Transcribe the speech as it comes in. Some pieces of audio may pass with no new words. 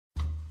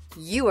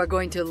You are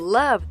going to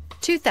love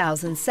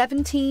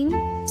 2017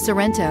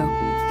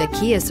 Sorento. The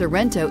Kia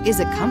Sorento is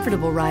a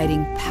comfortable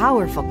riding,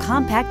 powerful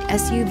compact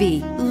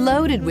SUV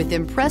loaded with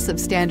impressive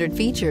standard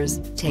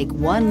features. Take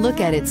one look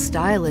at its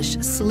stylish,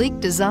 sleek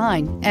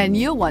design and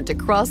you'll want to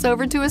cross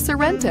over to a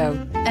Sorento,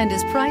 and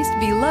is priced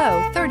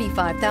below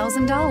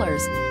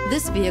 $35,000.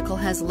 This vehicle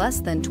has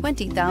less than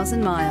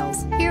 20,000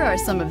 miles. Here are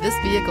some of this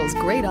vehicle's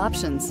great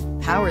options: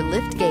 power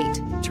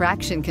liftgate,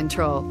 traction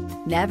control,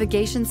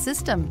 navigation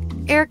system,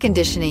 air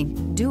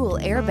conditioning, dual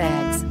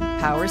airbags,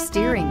 power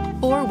steering,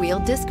 four-wheel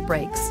disc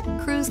brakes,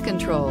 cruise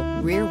control,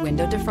 rear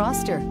window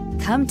defroster.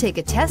 Come take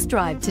a test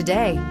drive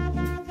today.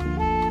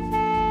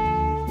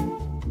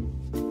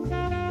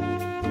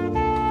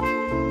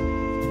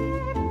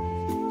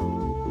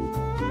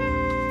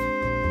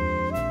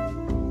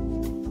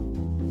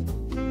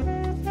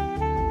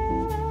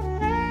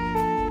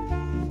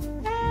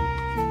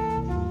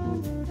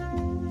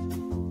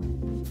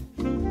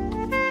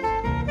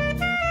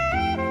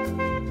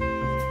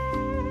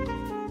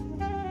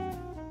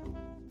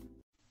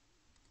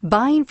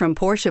 Buying from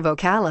Porsche of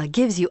Ocala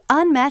gives you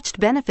unmatched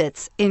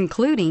benefits,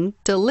 including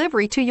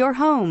delivery to your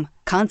home,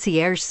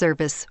 concierge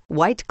service,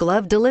 white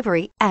glove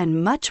delivery,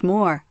 and much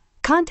more.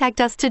 Contact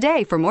us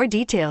today for more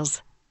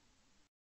details.